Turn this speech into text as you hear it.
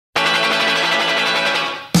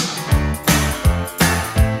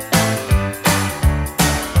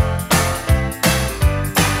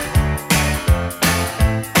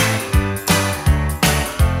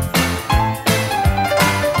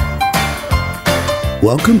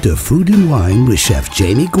Welcome to Food and Wine with Chef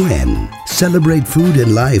Jamie Gwen. Celebrate food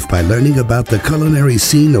and life by learning about the culinary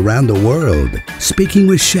scene around the world. Speaking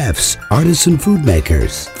with chefs, artisan food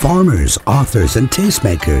makers, farmers, authors, and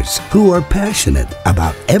tastemakers who are passionate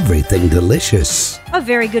about everything delicious. A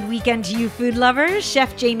very good weekend to you, food lovers.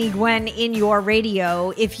 Chef Jamie Gwen in your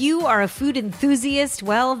radio. If you are a food enthusiast,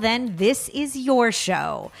 well, then this is your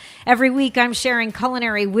show. Every week I'm sharing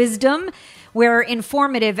culinary wisdom where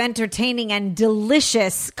informative, entertaining, and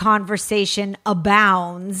delicious conversation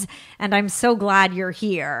abounds. And I'm so glad you're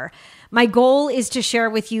here. My goal is to share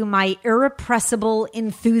with you my irrepressible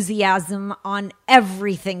enthusiasm on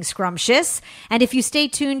everything scrumptious. And if you stay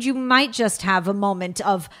tuned, you might just have a moment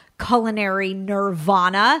of culinary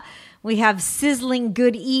nirvana. We have sizzling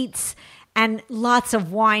good eats and lots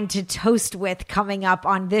of wine to toast with coming up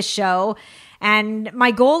on this show. And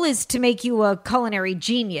my goal is to make you a culinary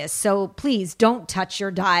genius, so please don't touch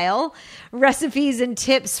your dial. Recipes and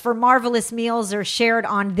tips for marvelous meals are shared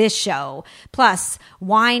on this show. Plus,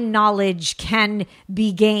 wine knowledge can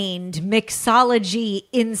be gained. Mixology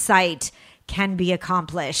insight can be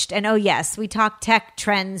accomplished. And oh yes, we talk tech,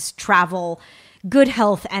 trends, travel, good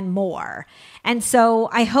health, and more. And so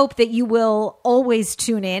I hope that you will always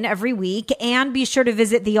tune in every week and be sure to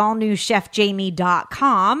visit the all-new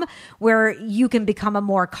chefjamie.com where you can become a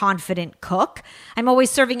more confident cook. I'm always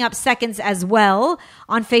serving up seconds as well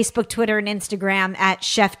on Facebook, Twitter, and Instagram at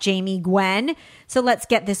Chef Jamie Gwen. So let's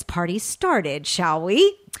get this party started, shall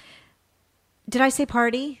we? Did I say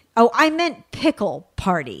party? Oh, I meant pickle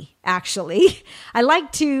party, actually. I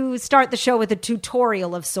like to start the show with a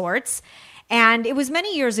tutorial of sorts. And it was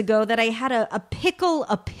many years ago that I had a pickle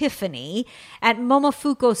epiphany at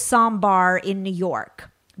Momofuku Sambar in New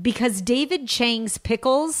York because David Chang's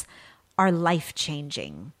pickles are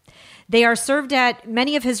life-changing. They are served at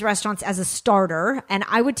many of his restaurants as a starter, and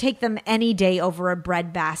I would take them any day over a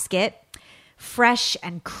bread basket. Fresh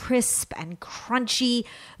and crisp and crunchy,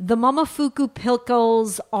 the Momofuku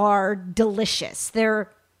pickles are delicious.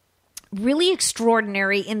 They're really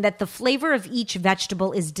extraordinary in that the flavor of each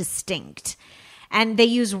vegetable is distinct. And they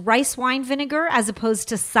use rice wine vinegar as opposed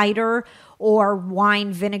to cider or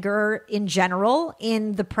wine vinegar in general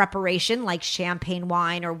in the preparation, like champagne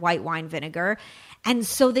wine or white wine vinegar. And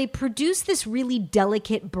so they produce this really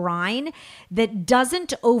delicate brine that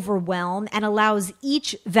doesn't overwhelm and allows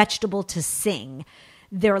each vegetable to sing.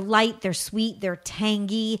 They're light, they're sweet, they're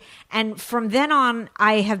tangy. And from then on,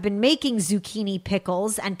 I have been making zucchini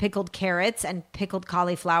pickles and pickled carrots and pickled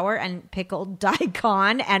cauliflower and pickled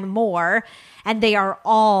daikon and more. And they are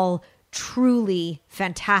all truly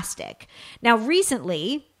fantastic. Now,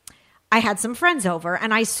 recently, I had some friends over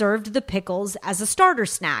and I served the pickles as a starter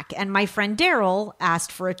snack. And my friend Daryl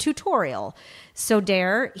asked for a tutorial. So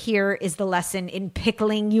Dare, here is the lesson in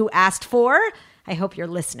pickling you asked for. I hope you're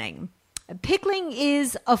listening. Pickling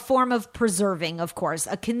is a form of preserving, of course,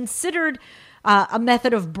 considered a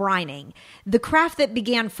method of brining. The craft that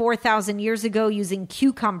began 4,000 years ago using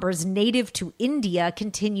cucumbers native to India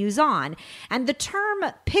continues on. And the term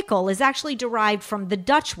pickle is actually derived from the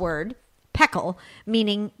Dutch word pekkel,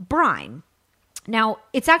 meaning brine. Now,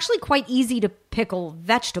 it's actually quite easy to pickle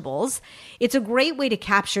vegetables. It's a great way to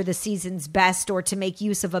capture the season's best or to make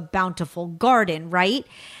use of a bountiful garden, right?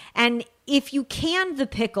 And if you can the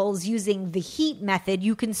pickles using the heat method,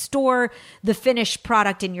 you can store the finished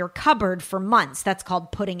product in your cupboard for months. That's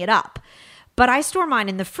called putting it up. But I store mine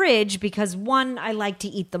in the fridge because one, I like to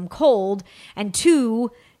eat them cold, and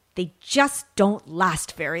two, they just don't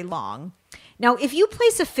last very long. Now, if you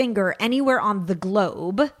place a finger anywhere on the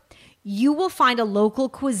globe, you will find a local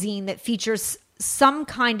cuisine that features some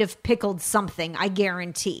kind of pickled something, I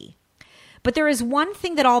guarantee. But there is one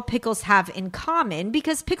thing that all pickles have in common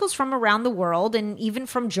because pickles from around the world and even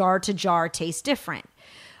from jar to jar taste different.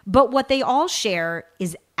 But what they all share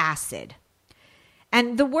is acid.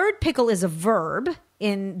 And the word pickle is a verb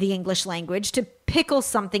in the English language. To pickle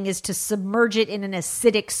something is to submerge it in an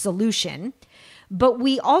acidic solution. But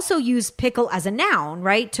we also use pickle as a noun,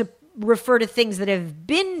 right? To refer to things that have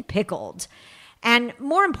been pickled. And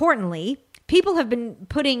more importantly, people have been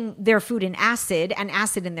putting their food in acid and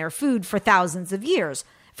acid in their food for thousands of years,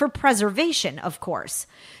 for preservation, of course.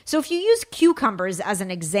 So if you use cucumbers as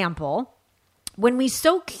an example, when we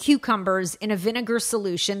soak cucumbers in a vinegar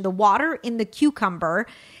solution, the water in the cucumber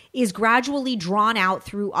is gradually drawn out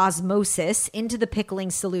through osmosis into the pickling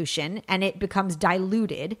solution, and it becomes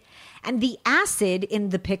diluted. And the acid in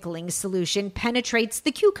the pickling solution penetrates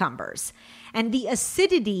the cucumbers. And the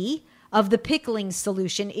acidity of the pickling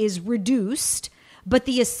solution is reduced but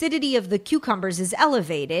the acidity of the cucumbers is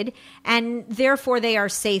elevated, and therefore they are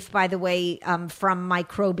safe, by the way, from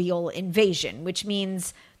microbial invasion, which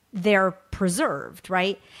means they're preserved,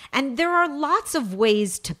 right? And there are lots of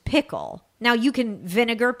ways to pickle. Now, you can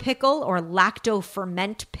vinegar pickle or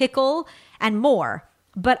lacto-ferment pickle and more,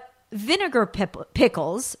 but vinegar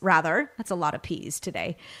pickles, rather, that's a lot of P's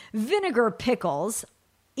today. Vinegar pickles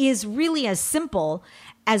is really as simple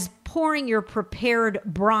as pouring your prepared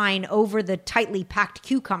brine over the tightly packed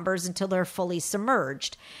cucumbers until they're fully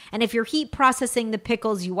submerged. And if you're heat processing the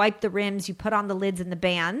pickles, you wipe the rims, you put on the lids and the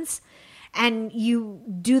bands, and you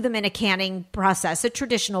do them in a canning process, a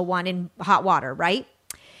traditional one in hot water, right?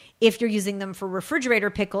 If you're using them for refrigerator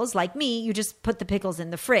pickles like me, you just put the pickles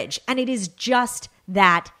in the fridge. And it is just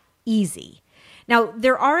that easy. Now,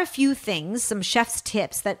 there are a few things, some chef's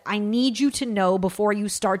tips that I need you to know before you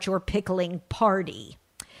start your pickling party.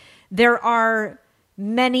 There are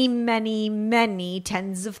many, many, many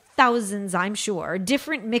tens of thousands, I'm sure,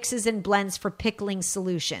 different mixes and blends for pickling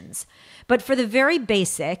solutions. But for the very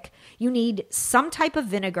basic, you need some type of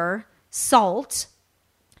vinegar, salt,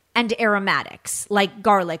 and aromatics like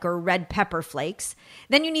garlic or red pepper flakes.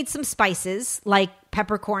 Then you need some spices like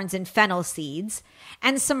peppercorns and fennel seeds,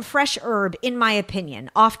 and some fresh herb, in my opinion,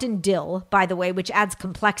 often dill, by the way, which adds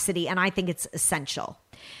complexity, and I think it's essential.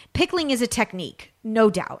 Pickling is a technique, no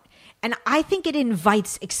doubt, and I think it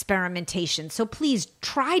invites experimentation. So please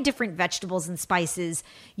try different vegetables and spices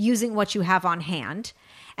using what you have on hand.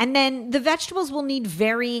 And then the vegetables will need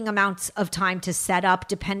varying amounts of time to set up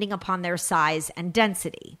depending upon their size and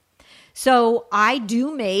density. So I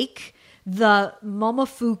do make the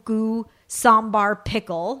Momofuku sambar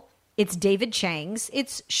pickle. It's David Chang's.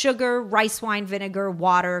 It's sugar, rice wine vinegar,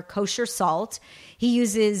 water, kosher salt. He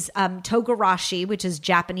uses togarashi, which is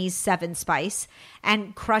Japanese 7-spice,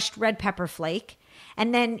 and crushed red pepper flake.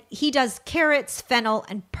 And then he does carrots, fennel,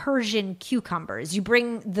 and Persian cucumbers. You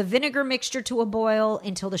bring the vinegar mixture to a boil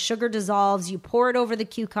until the sugar dissolves. You pour it over the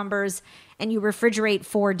cucumbers, and you refrigerate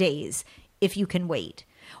 4 days if you can wait.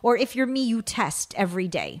 Or if you're me, you test every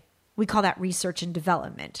day. We call that research and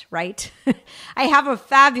development, right? I have a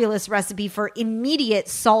fabulous recipe for immediate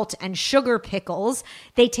salt and sugar pickles.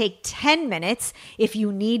 They take 10 minutes if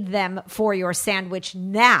you need them for your sandwich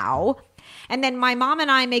now. And then my mom and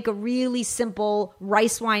I make a really simple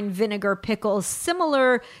rice wine vinegar pickle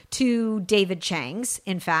similar to David Chang's,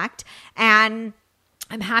 in fact. And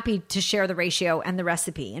I'm happy to share the ratio and the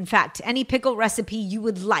recipe. In fact, any pickle recipe you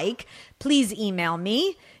would like, please email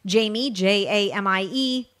me, Jamie,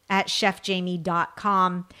 Jamie, at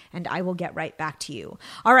chefjamie.com, and I will get right back to you.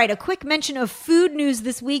 All right, a quick mention of food news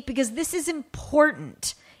this week because this is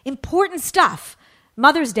important. Important stuff.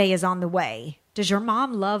 Mother's Day is on the way. Does your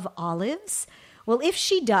mom love olives? Well, if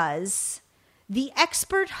she does, the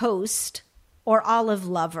expert host or olive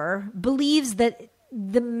lover believes that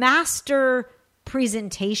the master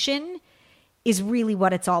presentation is really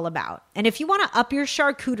what it's all about. And if you want to up your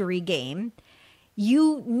charcuterie game,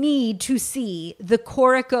 you need to see the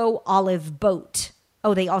Corico olive boat.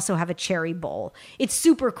 Oh, they also have a cherry bowl. It's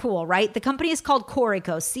super cool, right? The company is called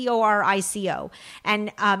Corico, Corico.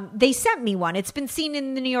 And they sent me one. It's been seen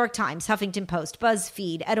in the New York Times, Huffington Post,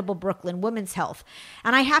 BuzzFeed, Edible Brooklyn, Women's Health.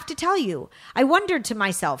 And I have to tell you, I wondered to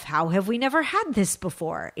myself, how have we never had this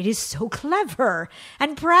before? It is so clever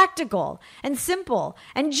and practical and simple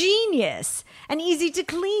and genius and easy to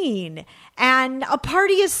clean and a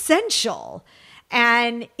party essential.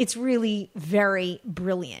 And it's really very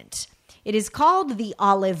brilliant. It is called the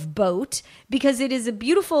olive boat because it is a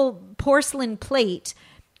beautiful porcelain plate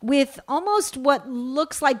with almost what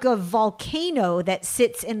looks like a volcano that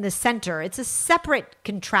sits in the center. It's a separate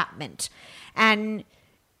contraption. And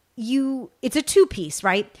it's a two-piece,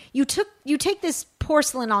 right? You take this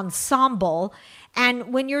porcelain ensemble,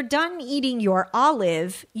 and when you're done eating your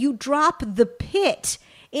olive, you drop the pit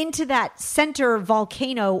into that center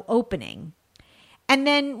volcano opening. And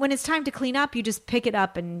then when it's time to clean up, you just pick it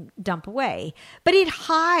up and dump away. But it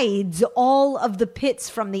hides all of the pits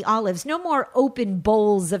from the olives. No more open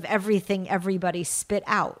bowls of everything everybody spit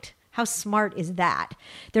out. How smart is that?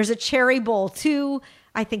 There's a cherry bowl too.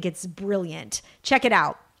 I think it's brilliant. Check it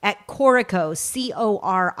out at Corico,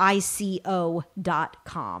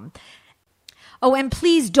 Corico.com. Oh, and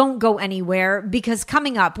please don't go anywhere because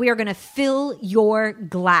coming up, we are going to fill your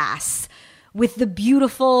glass with the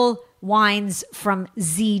beautiful wines from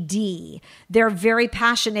ZD. Their very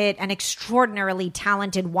passionate and extraordinarily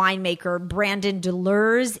talented winemaker, Brandon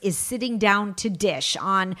DeLeuze, is sitting down to dish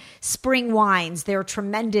on spring wines, their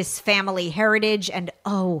tremendous family heritage, and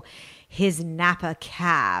his Napa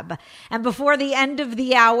Cab. And before the end of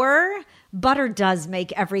the hour, butter does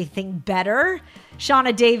make everything better.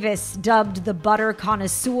 Sheana Davis, dubbed the butter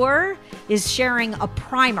connoisseur, is sharing a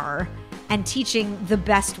primer and teaching the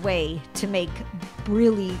best way to make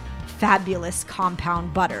really fabulous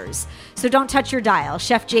compound butters. So don't touch your dial.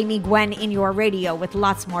 Chef Jamie Gwen in your radio with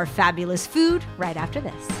lots more fabulous food right after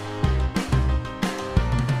this.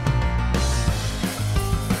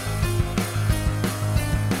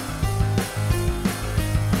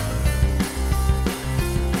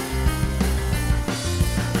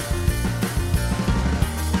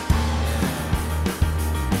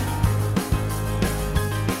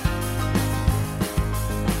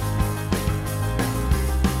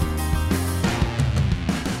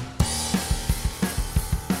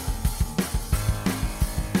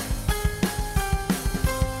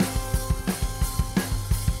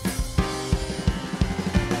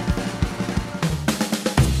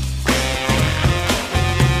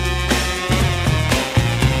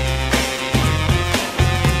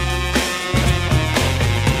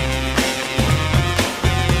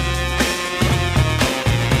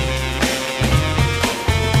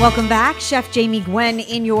 Welcome back. Chef Jamie Gwen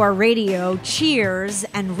in your radio. Cheers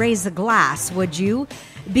and raise a glass, would you?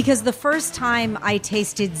 Because the first time I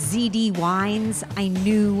tasted ZD wines, I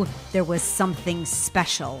knew there was something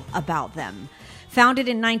special about them. Founded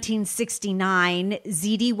in 1969,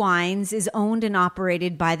 ZD Wines is owned and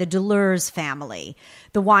operated by the DeLeuze family.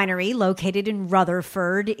 The winery, located in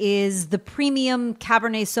Rutherford, is the premium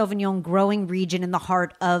Cabernet Sauvignon growing region in the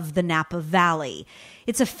heart of the Napa Valley.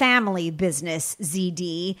 It's a family business,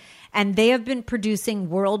 ZD, and they have been producing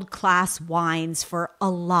world-class wines for a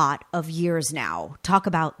lot of years now. Talk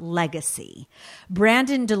about legacy.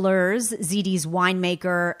 Brandon DeLeuze, ZD's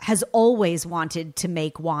winemaker, has always wanted to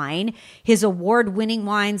make wine. His award-winning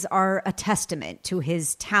wines are a testament to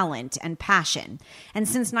his talent and passion. And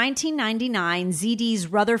since 1999, ZD's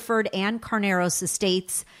Rutherford and Carneros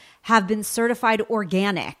estates have been certified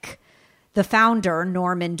organic. The founder,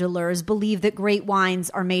 Norman DeLeuze, believed that great wines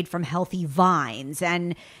are made from healthy vines,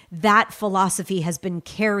 and that philosophy has been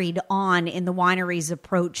carried on in the winery's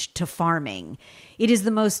approach to farming. It is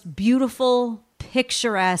the most beautiful,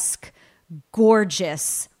 picturesque,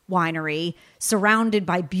 gorgeous winery surrounded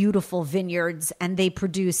by beautiful vineyards, and they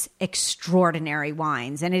produce extraordinary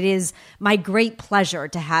wines. And it is my great pleasure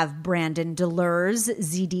to have Brandon DeLeuze,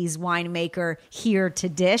 ZD's winemaker, here to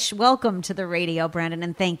dish. Welcome to the radio, Brandon,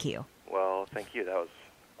 and thank you. Thank you. That was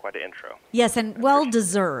quite an intro. Yes, and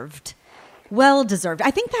well-deserved. Well-deserved.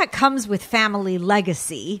 I think that comes with family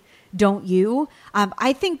legacy, don't you?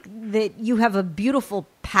 I think that you have a beautiful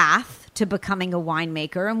path to becoming a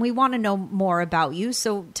winemaker, and we want to know more about you.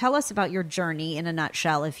 So tell us about your journey in a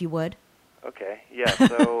nutshell, if you would. Okay. Yeah,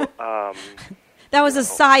 so... that was a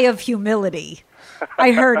sigh of humility.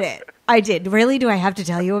 I heard it. I did. Really? Do I have to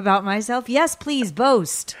tell you about myself? Yes, please,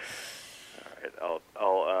 boast. All right,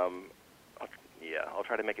 I'll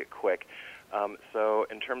try to make it quick. So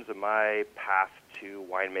in terms of my path to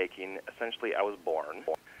winemaking, essentially I was born.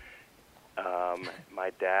 My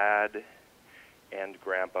dad and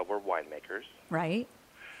grandpa were winemakers. Right.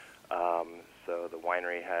 So the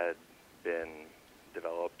winery had been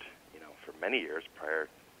developed, for many years prior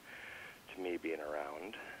to me being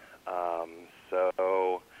around.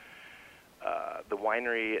 The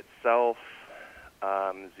winery itself,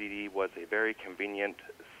 ZD, was a very convenient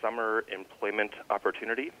summer employment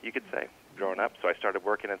opportunity, you could say, growing up. So I started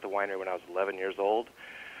working at the winery when I was 11 years old.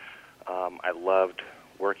 I loved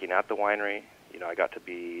working at the winery. I got to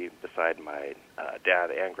be beside my dad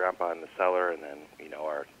and grandpa in the cellar, and then,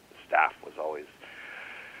 our staff was always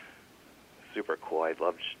super cool. I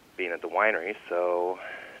loved being at the winery, so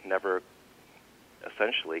never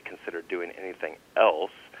essentially considered doing anything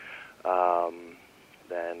else.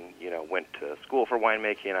 Then, went to school for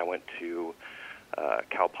winemaking. I went to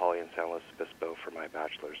Cal Poly in San Luis Obispo for my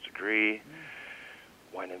bachelor's degree,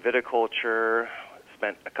 wine and viticulture.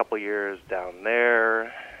 Spent a couple years down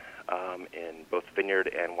there in both vineyard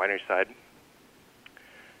and winery side,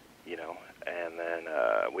 and then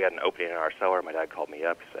we had an opening in our cellar. My dad called me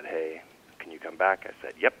up. He said, "Hey, can you come back?" I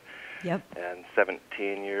said, Yep. And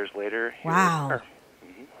 17 years later, here we are.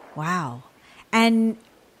 Mm-hmm. Wow. And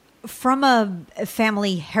from a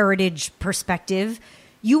family heritage perspective,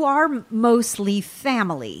 you are mostly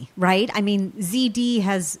family, right? I mean, ZD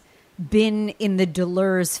has been in the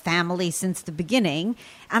DeLeuze family since the beginning,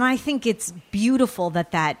 and I think it's beautiful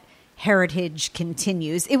that heritage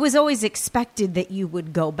continues. It was always expected that you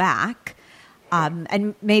would go back,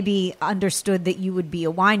 and maybe understood that you would be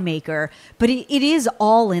a winemaker, but it is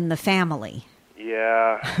all in the family.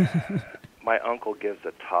 Yeah. My uncle gives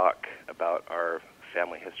a talk about our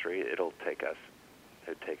family history. It'd take us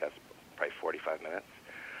probably 45 minutes.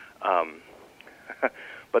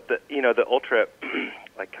 But the ultra,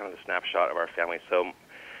 like kind of the snapshot of our family. So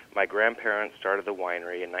my grandparents started the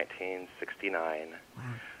winery in 1969.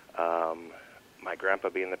 Wow. My grandpa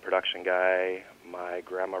being the production guy, my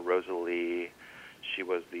grandma Rosalie, she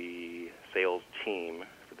was the sales team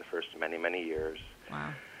for the first many, many years.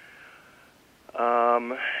 Wow.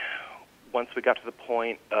 Once we got to the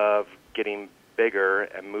point of getting bigger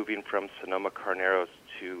and moving from Sonoma Carneros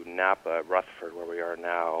to Napa, Rutherford, where we are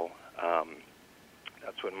now,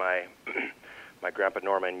 that's when my grandpa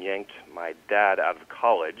Norman yanked my dad out of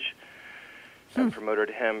college and promoted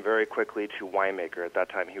him very quickly to winemaker. At that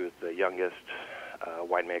time, he was the youngest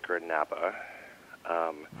winemaker in Napa.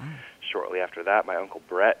 Shortly after that, my Uncle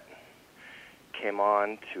Brett came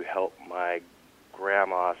on to help my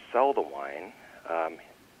grandma sell the wine.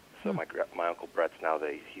 So my Uncle Brett's now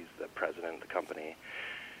he's the president of the company,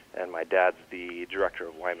 and my dad's the director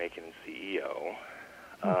of winemaking and CEO.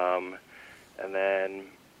 And then,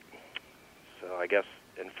 so I guess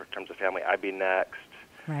in terms of family, I'd be next.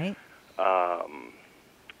 Right.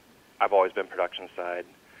 I've always been production side.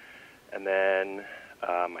 And then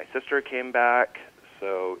my sister came back,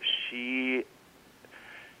 so she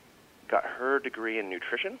got her degree in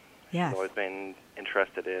nutrition. Yes. She's always been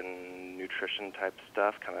interested in nutrition type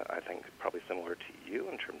stuff, kind of, I think, probably similar to you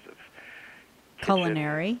in terms of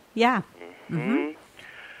culinary. Yeah. Mm-hmm.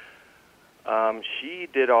 She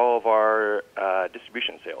did all of our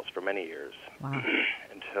distribution sales for many years. Wow.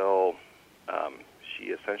 Until she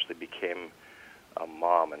essentially became a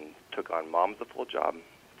mom and took on Mom's the full-time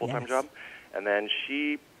job. And then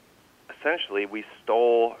we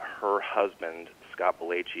stole her husband, Scott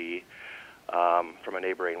Bellacci, from a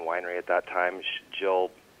neighboring winery at that time.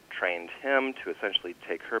 Jill trained him to essentially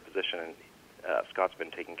take her position, and Scott's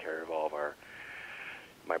been taking care of all of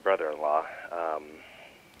my brother-in-law.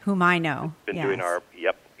 Whom I know. Been doing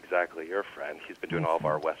exactly, your friend. He's been doing all of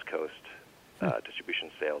our West Coast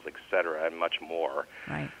distribution sales, et cetera, and much more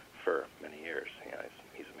for many years. Yeah,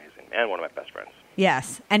 he's amazing, and one of my best friends.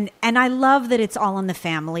 Yes, and I love that it's all in the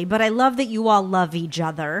family, but I love that you all love each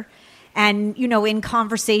other. And, in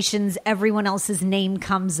conversations, everyone else's name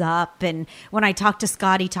comes up. And when I talk to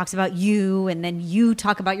Scott, he talks about you, and then you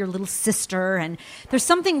talk about your little sister. And there's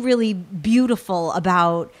something really beautiful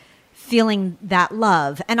about feeling that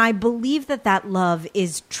love. And I believe that love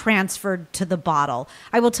is transferred to the bottle.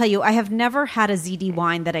 I will tell you, I have never had a ZD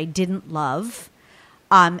wine that I didn't love.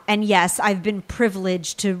 And yes, I've been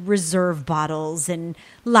privileged to reserve bottles and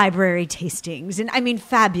library tastings and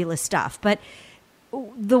fabulous stuff. But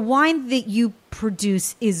the wine that you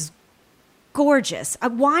produce is gorgeous.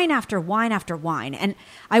 Wine after wine after wine. And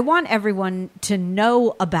I want everyone to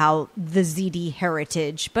know about the ZD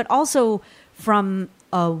heritage, but also from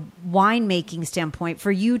a winemaking standpoint,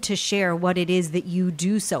 for you to share what it is that you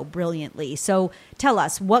do so brilliantly. So tell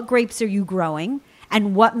us, what grapes are you growing,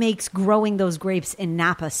 and what makes growing those grapes in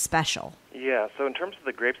Napa special? Yeah, so in terms of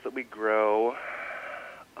the grapes that we grow,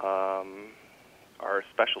 our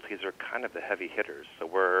specialties are kind of the heavy hitters. So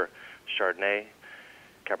we're Chardonnay,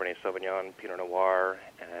 Cabernet Sauvignon, Pinot Noir,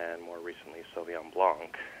 and more recently Sauvignon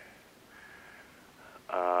Blanc.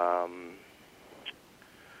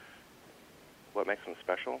 What makes them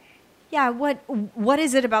special? Yeah, what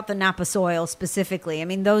is it about the Napa soil specifically?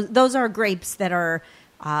 Those are grapes that are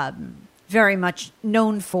very much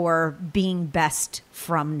known for being best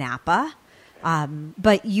from Napa.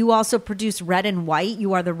 But you also produce red and white.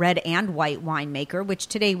 You are the red and white winemaker, which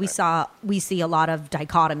today we see a lot of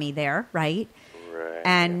dichotomy there, right? Right.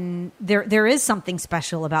 And there is something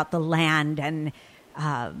special about the land and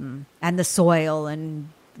the soil and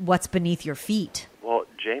what's beneath your feet. Well,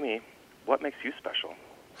 Jamie, what makes you special?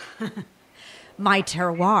 My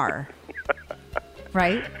terroir,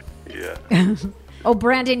 right? Yeah. Oh,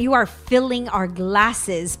 Brandon, you are filling our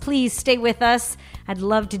glasses. Please stay with us. I'd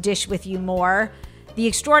love to dish with you more. The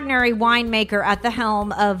extraordinary winemaker at the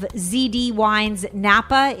helm of ZD Wines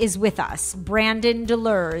Napa is with us. Brandon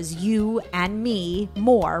DeLeuze, you and me.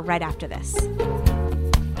 More right after this.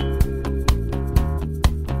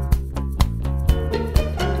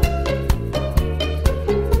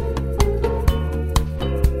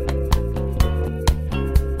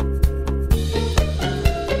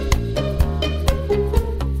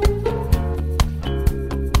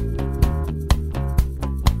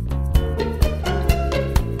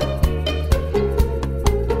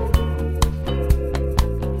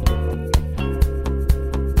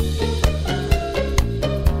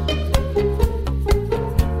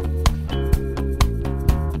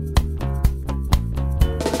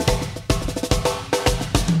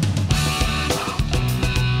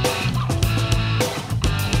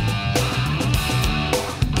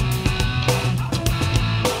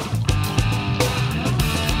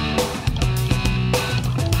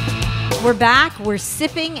 We're back, we're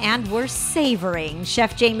sipping, and we're savoring.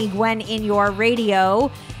 Chef Jamie Gwen in your radio,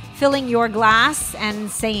 filling your glass and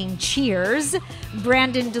saying cheers.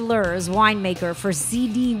 Brandon DeLeuze, winemaker for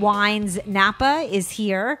ZD Wines Napa, is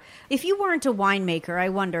here. If you weren't a winemaker, I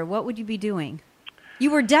wonder, what would you be doing?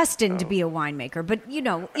 You were destined to be a winemaker, but, you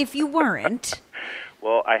know, if you weren't...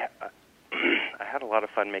 Well, I had a lot of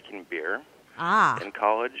fun making beer in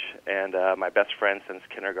college, and my best friend since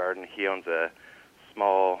kindergarten, he owns a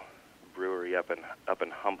small brewery up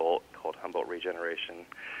in Humboldt called Humboldt Regeneration.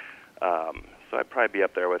 So I'd probably be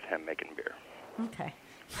up there with him making beer. Okay.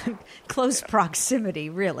 Close proximity,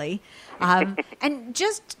 really. And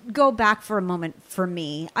just go back for a moment for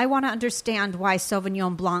me. I want to understand why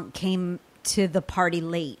Sauvignon Blanc came to the party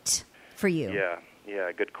late for you.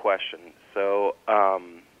 Yeah, good question. So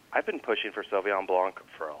I've been pushing for Sauvignon Blanc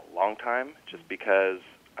for a long time just because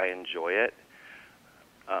I enjoy it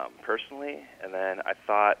personally. And then I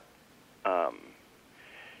thought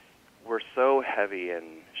we're so heavy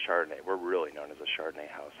in Chardonnay. We're really known as a Chardonnay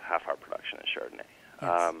house. Half our production is Chardonnay.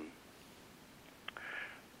 Yes.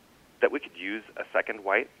 That we could use a second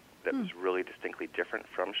white that was really distinctly different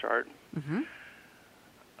from Chard. Mm-hmm.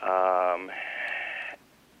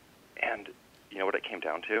 And you know what it came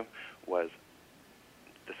down to was,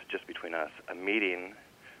 this is just between us, a meeting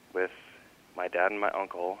with my dad and my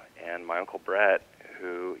uncle Brett,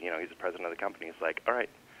 who, you know, he's the president of the company. He's like, all right,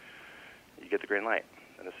 you get the green light.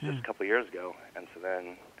 And this is just a couple of years ago. And so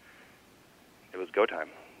then it was go time.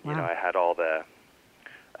 Wow. You know, I had all the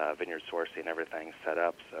vineyard sourcing and everything set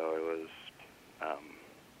up, so it was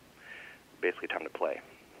basically time to play.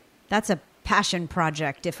 That's a passion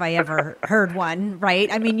project, if I ever heard one,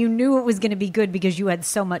 right? I mean, you knew it was going to be good because you had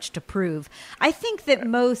so much to prove. I think that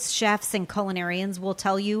most chefs and culinarians will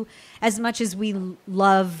tell you, as much as we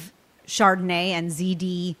love Chardonnay and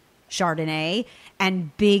ZD Chardonnay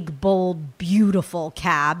and big, bold, beautiful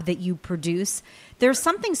cab that you produce, there's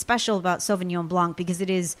something special about Sauvignon Blanc because it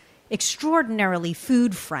is extraordinarily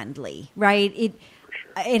food friendly, right?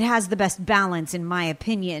 It has the best balance, in my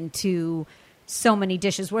opinion, to so many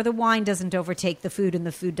dishes where the wine doesn't overtake the food and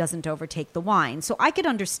the food doesn't overtake the wine. So I could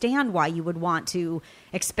understand why you would want to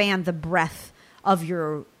expand the breadth of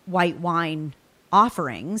your white wine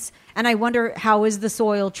offerings. And I wonder, how is the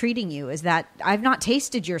soil treating you? Is that, I've not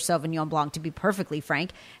tasted your Sauvignon Blanc, to be perfectly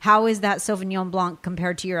frank. How is that Sauvignon Blanc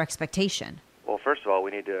compared to your expectation? Well, first of all,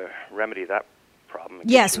 we need to remedy that problem.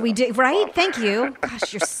 Yes, we did. Right? Thank you.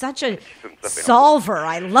 Gosh, you're such a solver.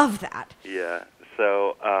 I love that. Yeah.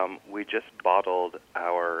 So we just bottled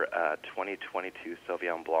our 2022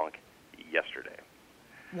 Sauvignon Blanc yesterday.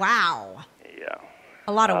 Wow. Yeah.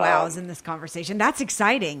 A lot of wows in this conversation. That's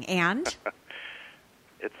exciting. And?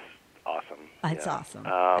 It's awesome. It's awesome.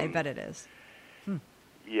 I bet it is.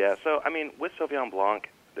 Yeah. So, I mean, with Sauvignon Blanc,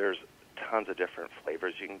 there's tons of different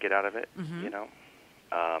flavors you can get out of it, you know,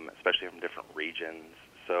 especially from different regions.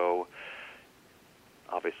 So,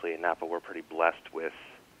 obviously, in Napa, we're pretty blessed with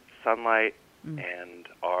sunlight, and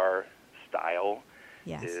our style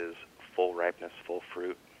is full ripeness, full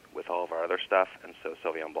fruit with all of our other stuff. And so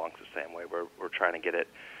Sauvignon Blanc's the same way. We're trying to get it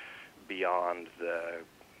beyond the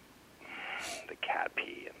cat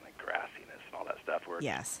pee and the grassiness and all that stuff. We're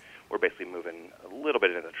basically moving a little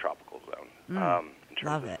bit into the tropical zone in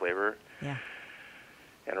terms of flavor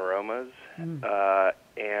and aromas. And the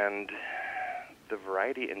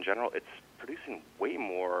variety in general, it's producing way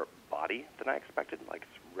more body than I expected. Like,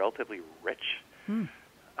 it's relatively rich. Nice.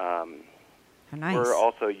 We're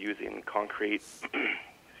also using concrete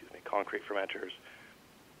fermenters,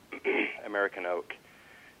 American oak,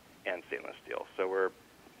 and stainless steel. So we're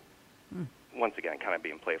once again kind of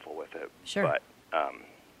being playful with it. Sure. But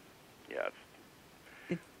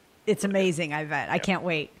it's amazing, I bet. I can't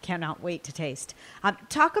wait. Cannot wait to taste.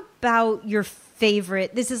 Talk about your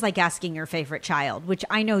favorite. This is like asking your favorite child, which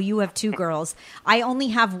I know you have two girls. I only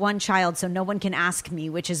have one child, so no one can ask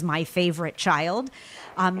me which is my favorite child.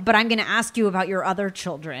 But I'm going to ask you about your other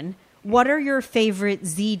children. What are your favorite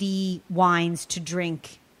ZD wines to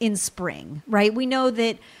drink in spring, right? We know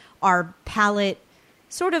that our palate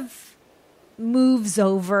sort of moves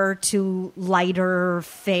over to lighter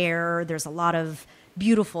fare. There's a lot of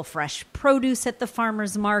beautiful fresh produce at the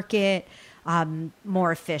farmer's market,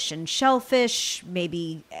 more fish and shellfish,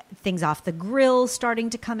 maybe things off the grill starting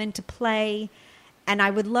to come into play. And I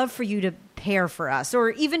would love for you to pair for us,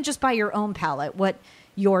 or even just by your own palate, what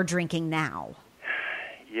you're drinking now.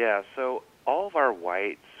 Yeah, so all of our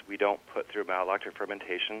whites, we don't put through malolactic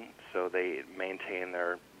fermentation, so they maintain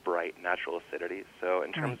their bright natural acidity. So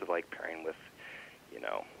in terms of like pairing with, you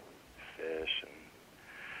know, fish and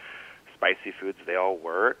spicy foods, they all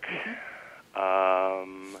work.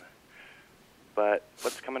 but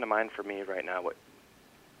what's coming to mind for me right now, with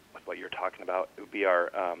what you're talking about, it would be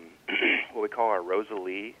our what we call our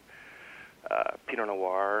Rosalie Pinot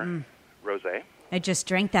Noir Rosé. I just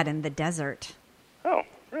drank that in the desert. Oh,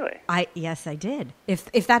 really? Yes, I did.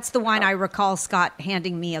 If that's the wine I recall Scott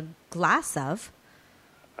handing me a glass of,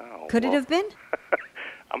 could it have been?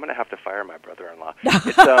 I'm going to have to fire my brother-in-law.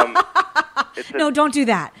 No, don't do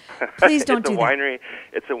that. Please don't do that.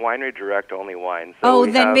 It's a winery direct only wine. So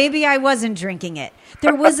then maybe I wasn't drinking it.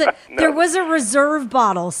 There was a there was a reserve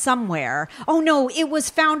bottle somewhere. Oh no, it was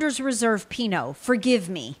Founder's Reserve Pinot. Forgive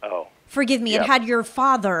me. Forgive me. Yep. It had your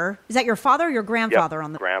father. Is that your father or your grandfather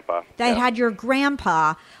on the grandpa? That had your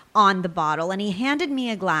grandpa on the bottle, and he handed me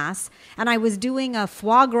a glass, and I was doing a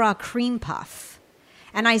foie gras cream puff,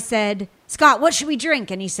 and I said, "Scott, what should we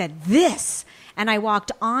drink?" And he said, "This." And I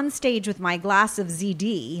walked on stage with my glass of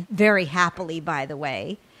ZD, very happily, by the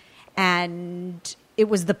way, and it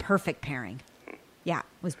was the perfect pairing. Yeah,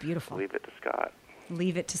 it was beautiful. Leave it to Scott.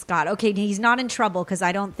 Leave it to Scott. Okay, he's not in trouble because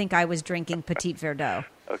I don't think I was drinking Petit Verdot.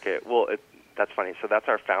 Okay, well, that's funny. So that's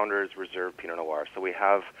our Founder's Reserve Pinot Noir. So we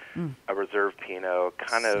have a Reserve Pinot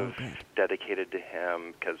kind of dedicated to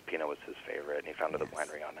him because Pinot was his favorite, and he founded the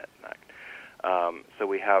winery on it. So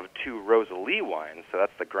we have two Rosalie wines. So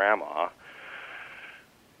that's the grandma.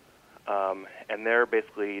 And they're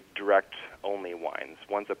basically direct-only wines.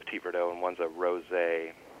 One's a Petit Verdot and one's a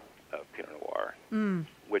Rosé of Pinot Noir,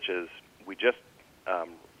 which is, I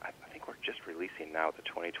think we're just releasing now the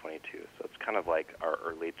 2022. So it's kind of like our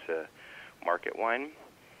early-to-market wine.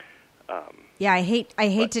 Yeah, I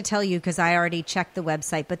hate to tell you because I already checked the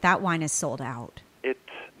website, but that wine is sold out. It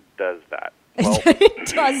does that. Well, it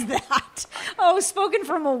does that. Oh, spoken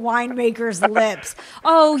from a winemaker's lips.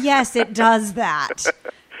 Oh, yes, it does that.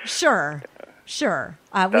 Sure.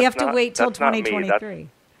 We have to wait till 2023.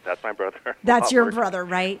 That's my brother. That's your brother,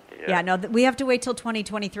 right? Yeah, no, we have to wait till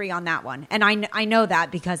 2023 on that one. And I know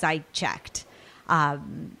that because I checked.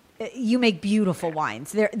 You make beautiful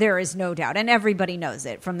wines. There is no doubt. And everybody knows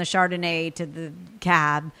it, from the Chardonnay to the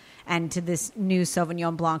Cab and to this new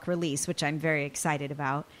Sauvignon Blanc release, which I'm very excited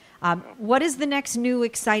about. What is the next new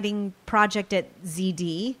exciting project at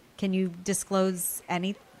ZD? Can you disclose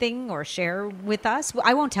anything or share with us?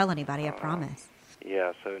 I won't tell anybody, I promise.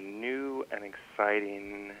 Yeah, so new and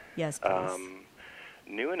exciting. Yes, please.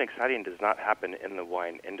 New and exciting does not happen in the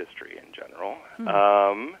wine industry in general.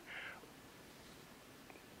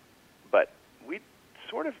 But we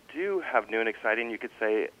sort of do have new and exciting, you could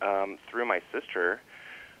say, through my sister.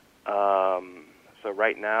 So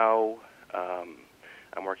right now,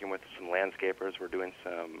 I'm working with some landscapers. We're doing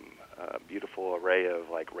some beautiful array of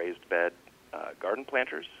raised bed garden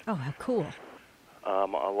planters. Oh, how cool.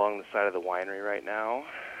 Along the side of the winery right now.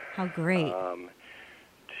 How great.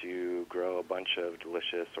 To grow a bunch of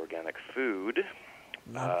delicious organic food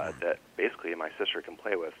that basically my sister can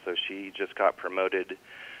play with. So she just got promoted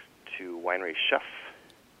to winery chef.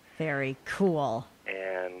 Very cool.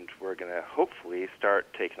 And we're going to hopefully start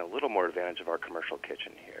taking a little more advantage of our commercial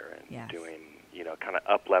kitchen here and doing, kind of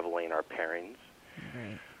up-leveling our pairings.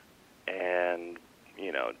 Great. And,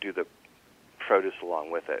 do the produce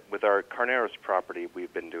along with it. With our Carneros property,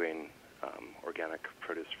 we've been doing organic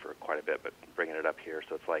produce for quite a bit, but bringing it up here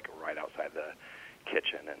so it's right outside the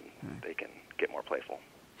kitchen and they can get more playful.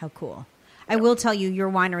 How cool. I will tell you, your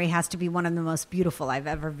winery has to be one of the most beautiful I've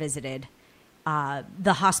ever visited.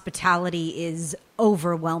 The hospitality is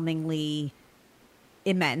overwhelmingly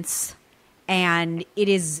immense, and it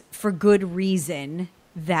is for good reason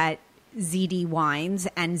that ZD Wines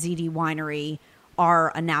and ZD Winery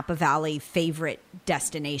are a Napa Valley favorite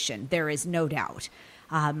destination. There is no doubt.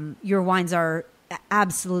 Your wines are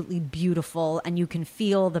absolutely beautiful, and you can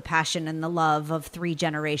feel the passion and the love of 3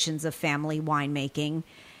 generations of family winemaking,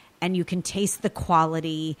 and you can taste the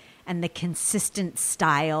quality and the consistent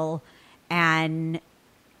style, and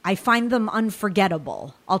I find them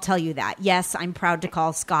unforgettable. I'll tell you that. Yes, I'm proud to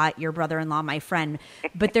call Scott, your brother-in-law, my friend,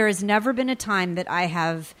 but there has never been a time that I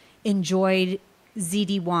have enjoyed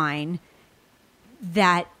ZD wine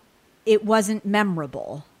that it wasn't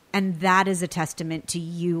memorable. And that is a testament to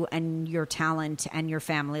you and your talent and your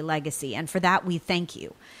family legacy. And for that, we thank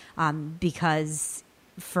you. Because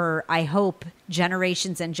for, I hope,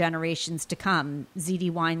 generations and generations to come,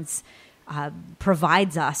 ZD Wines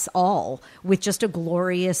provides us all with just a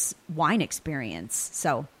glorious wine experience.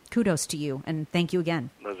 So kudos to you, and thank you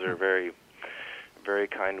again. Those are very, very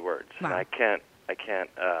kind words. Wow. And I can't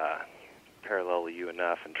parallel you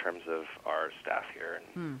enough in terms of our staff here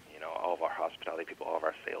and all of our hospitality people, all of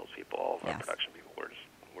our sales people, all of our production people.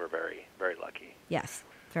 We're very, very lucky. Yes,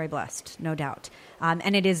 very blessed, no doubt.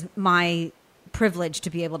 And it is my privilege to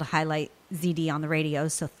be able to highlight ZD on the radio.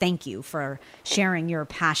 So thank you for sharing your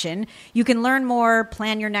passion. You can learn more,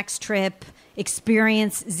 plan your next trip,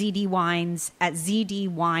 experience ZD Wines at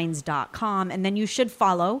zdwines.com. And then you should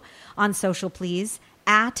follow on social, please,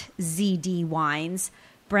 at ZD Wines.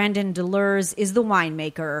 Brandon DeLeuze is the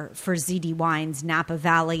winemaker for ZD Wines, Napa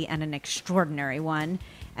Valley, and an extraordinary one.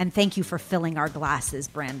 And thank you for filling our glasses,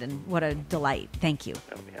 Brandon. What a delight. Thank you.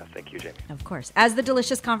 Oh, yeah, thank you, Jamie. Of course. As the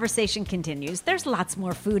delicious conversation continues, there's lots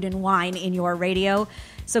more food and wine in your radio.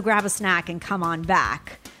 So grab a snack and come on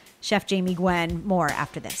back. Chef Jamie Gwen, more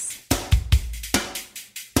after this.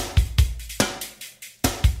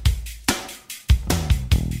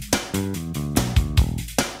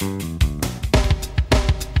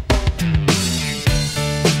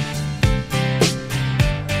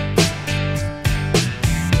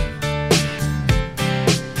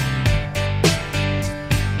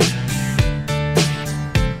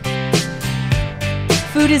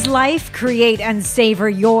 Food is life. Create and savor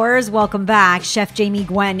yours. Welcome back. Chef Jamie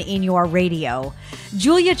Gwen in your radio.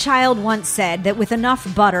 Julia Child once said that with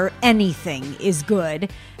enough butter, anything is good,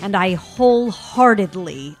 and I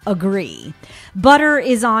wholeheartedly agree. Butter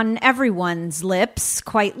is on everyone's lips,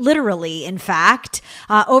 quite literally, in fact.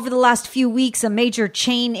 Over the last few weeks, a major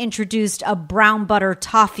chain introduced a brown butter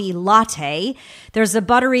toffee latte. There's a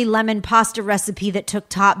buttery lemon pasta recipe that took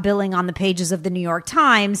top billing on the pages of the New York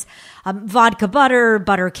Times. Vodka butter,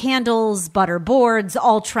 butter candles, butter boards,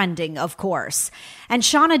 all trending, of course. And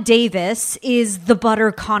Sheana Davis is the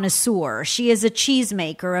butter connoisseur. She is a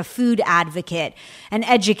cheesemaker, a food advocate, an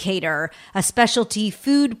educator, a specialty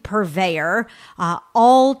food purveyor,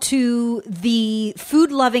 all to the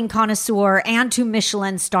food-loving connoisseur and to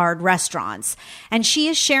Michelin-starred restaurants. And she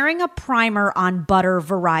is sharing a primer on butter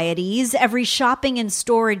varieties, every shopping and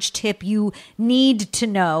storage tip you need to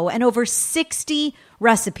know, and over 60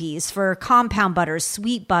 recipes for compound butters,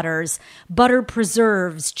 sweet butters, butter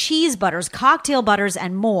preserves, cheese butters, cocktail butters,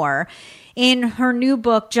 and more in her new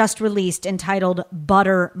book just released entitled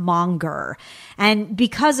Buttermonger. And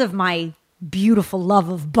because of my beautiful love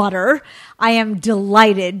of butter, I am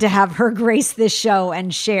delighted to have her grace this show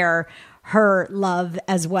and share her love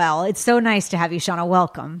as well. It's so nice to have you, Sheana.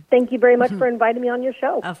 Welcome. Thank you very much for inviting me on your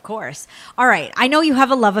show. Of course. All right. I know you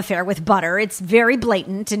have a love affair with butter. It's very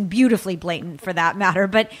blatant and beautifully blatant for that matter.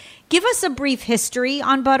 But give us a brief history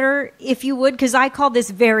on butter, if you would, because I call this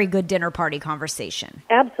very good dinner party conversation.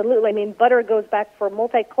 Absolutely. I mean, butter goes back for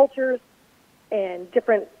multi-cultures and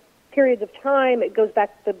different periods of time. It goes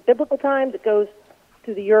back to biblical times. It goes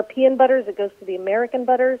to the European butters. It goes to the American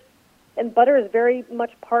butters. And butter is very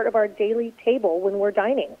much part of our daily table when we're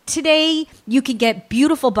dining. Today, you can get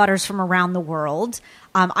beautiful butters from around the world.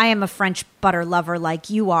 I am a French butter lover like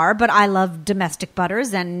you are, but I love domestic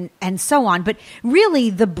butters and so on. But really,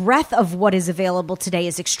 the breadth of what is available today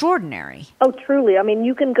is extraordinary. Oh, truly. I mean,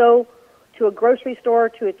 you can go to a grocery store,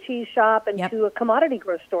 to a cheese shop, and to a commodity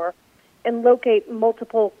grocery store and locate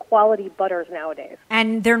multiple quality butters nowadays.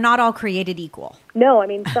 And they're not all created equal. No, I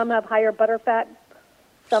mean, some have higher butter fat.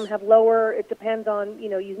 Some have lower. It depends on, you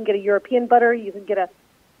can get a European butter. You can get a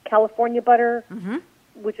California butter,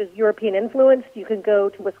 which is European influenced. You can go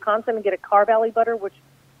to Wisconsin and get a Carr Valley butter, which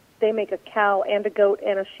they make a cow and a goat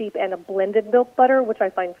and a sheep and a blended milk butter, which I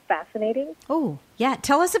find fascinating. Oh, yeah.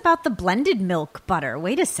 Tell us about the blended milk butter.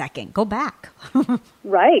 Wait a second. Go back.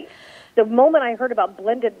 Right. The moment I heard about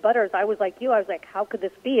blended butters, I was like you. I was like, how could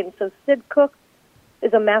this be? And so Sid Cook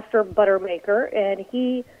is a master butter maker, and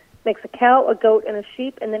he makes a cow, a goat, and a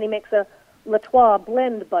sheep, and then he makes a Latois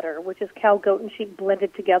blend butter, which is cow, goat, and sheep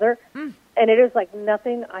blended together. And it is like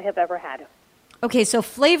nothing I have ever had. Okay, so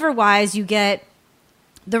flavor-wise, you get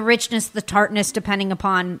the richness, the tartness, depending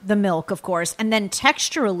upon the milk, of course. And then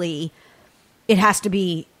texturally, it has to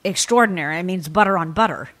be extraordinary. I mean, it's butter on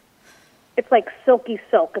butter. It's like silky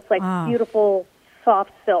silk. It's like beautiful,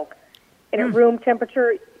 soft silk. And at room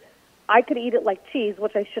temperature, I could eat it like cheese,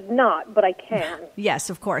 which I should not, but I can. Yes,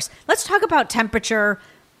 of course. Let's talk about temperature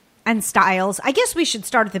and styles. I guess we should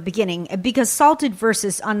start at the beginning because salted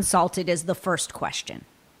versus unsalted is the first question.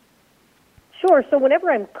 Sure. So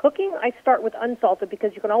whenever I'm cooking, I start with unsalted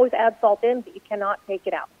because you can always add salt in, but you cannot take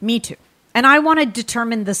it out. Me too. And I want to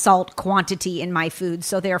determine the salt quantity in my food,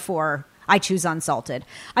 so therefore I choose unsalted.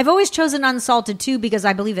 I've always chosen unsalted too because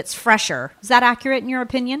I believe it's fresher. Is that accurate in your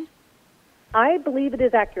opinion? I believe it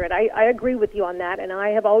is accurate. I agree with you on that, and I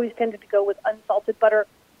have always tended to go with unsalted butter,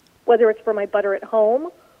 whether it's for my butter at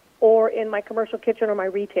home or in my commercial kitchen or my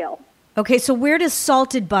retail. Okay, so where does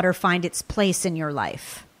salted butter find its place in your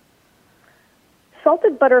life?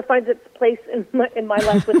 Salted butter finds its place in my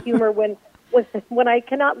life with humor when when I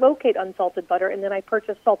cannot locate unsalted butter, and then I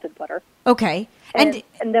purchase salted butter. Okay. And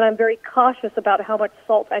then I'm very cautious about how much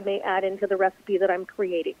salt I may add into the recipe that I'm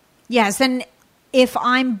creating. Yes, and if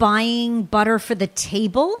I'm buying butter for the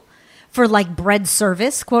table, for like bread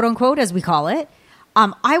service, quote unquote, as we call it,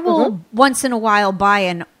 I will once in a while buy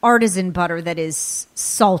an artisan butter that is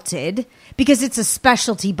salted because it's a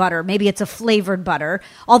specialty butter. Maybe it's a flavored butter.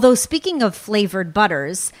 Although speaking of flavored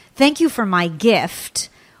butters, thank you for my gift.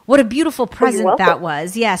 What a beautiful present that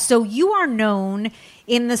was. Yeah, so you are known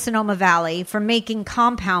in the Sonoma Valley for making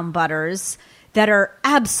compound butters that are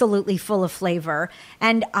absolutely full of flavor.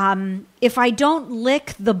 And if I don't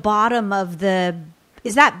lick the bottom of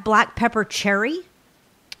is that black pepper cherry?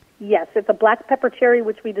 Yes, it's a black pepper cherry,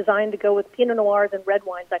 which we designed to go with Pinot Noirs and red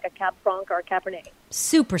wines like a Cab Franc or a Cabernet.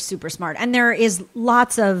 Super, super smart. And there is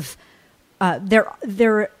lots of,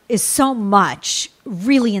 there is so much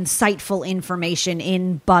really insightful information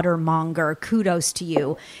in Buttermonger. Kudos to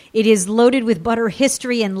you. It is loaded with butter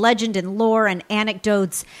history and legend and lore and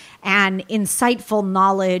anecdotes and insightful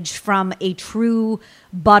knowledge from a true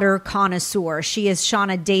butter connoisseur. She is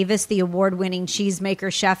Sheana Davis, the award-winning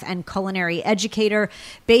cheesemaker, chef, and culinary educator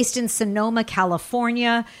based in Sonoma,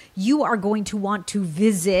 California. You are going to want to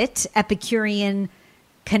visit Epicurean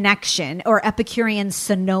Connection or Epicurean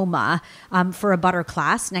Sonoma for a butter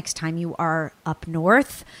class next time you are up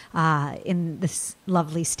north in this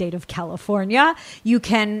lovely state of California. You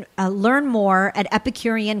can learn more at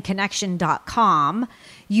epicureanconnection.com.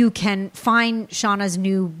 You can find Shauna's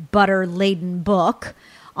new butter-laden book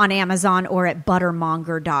on Amazon or at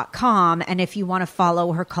buttermonger.com. And if you want to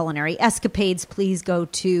follow her culinary escapades, please go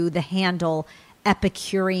to the handle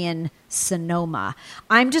Epicurean Sonoma.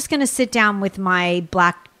 I'm just going to sit down with my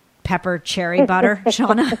black pepper cherry butter,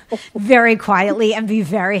 Sheana, very quietly and be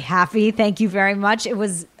very happy. Thank you very much. It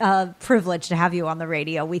was a privilege to have you on the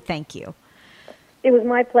radio. We thank you. It was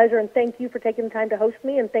my pleasure, and thank you for taking the time to host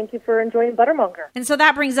me, and thank you for enjoying Buttermonger. And so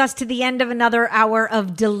that brings us to the end of another hour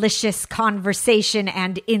of delicious conversation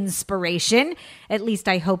and inspiration. At least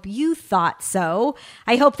I hope you thought so.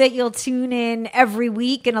 I hope that you'll tune in every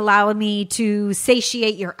week and allow me to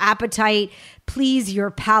satiate your appetite, please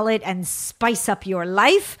your palate, and spice up your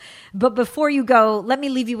life. But before you go, let me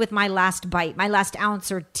leave you with my last bite, my last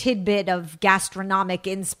ounce or tidbit of gastronomic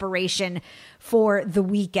inspiration for the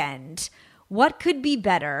weekend. What could be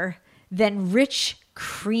better than rich,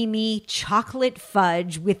 creamy chocolate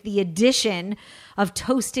fudge with the addition of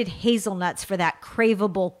toasted hazelnuts for that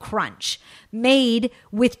craveable crunch, made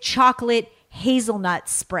with chocolate hazelnut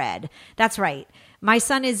spread? That's right. My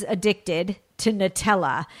son is addicted to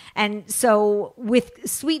Nutella. And so with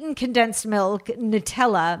sweetened condensed milk,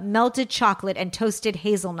 Nutella, melted chocolate, and toasted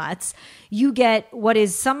hazelnuts, you get what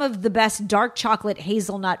is some of the best dark chocolate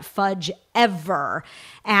hazelnut fudge ever.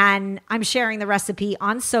 And I'm sharing the recipe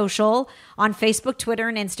on social, on Facebook, Twitter,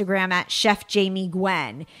 and Instagram at Chef Jamie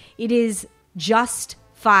Gwen. It is just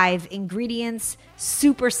 5 ingredients,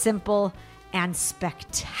 super simple and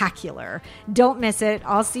spectacular. Don't miss it.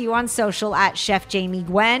 I'll see you on social at Chef Jamie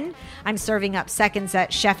Gwen. I'm serving up seconds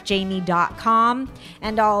at chefjamie.com,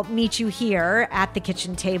 and I'll meet you here at the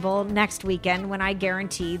kitchen table next weekend when I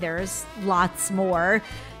guarantee there's lots more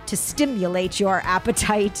to stimulate your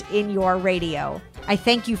appetite in your radio. I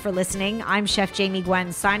thank you for listening. I'm Chef Jamie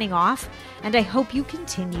Gwen signing off, and I hope you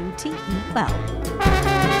continue to eat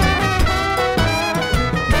well.